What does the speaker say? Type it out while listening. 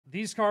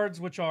these cards,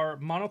 which are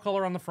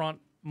monocolor on the front,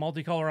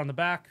 multicolor on the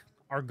back,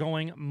 are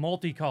going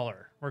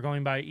multicolor. We're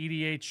going by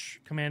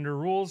EDH Commander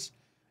rules.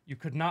 You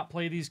could not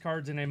play these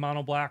cards in a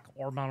mono black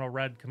or mono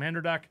red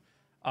Commander deck.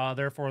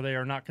 Therefore, they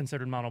are not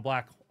considered mono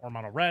black or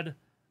mono red.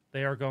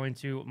 They are going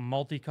to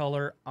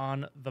multicolor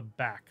on the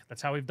back.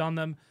 That's how we've done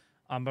them.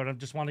 But I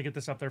just want to get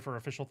this up there for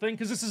official thing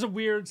because this is a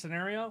weird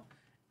scenario,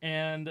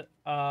 and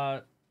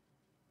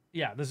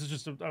yeah, this is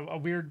just a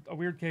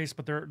weird case.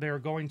 But they are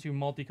going to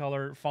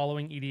multicolor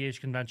following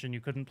EDH convention. You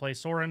couldn't play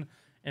Sorin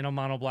in a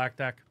mono black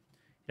deck.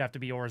 You'd have to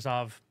be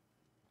Orzhov.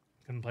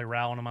 Couldn't play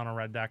Ral in a mono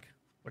red deck.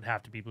 Would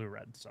have to be blue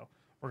red. So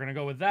we're gonna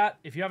go with that.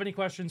 If you have any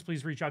questions,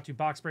 please reach out to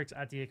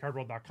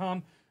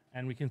boxbreaks@dacardworld.com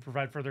and we can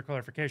provide further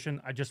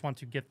clarification. I just want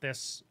to get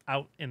this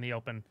out in the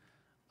open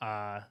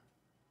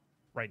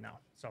right now.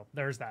 So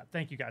there's that.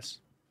 Thank you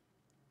guys.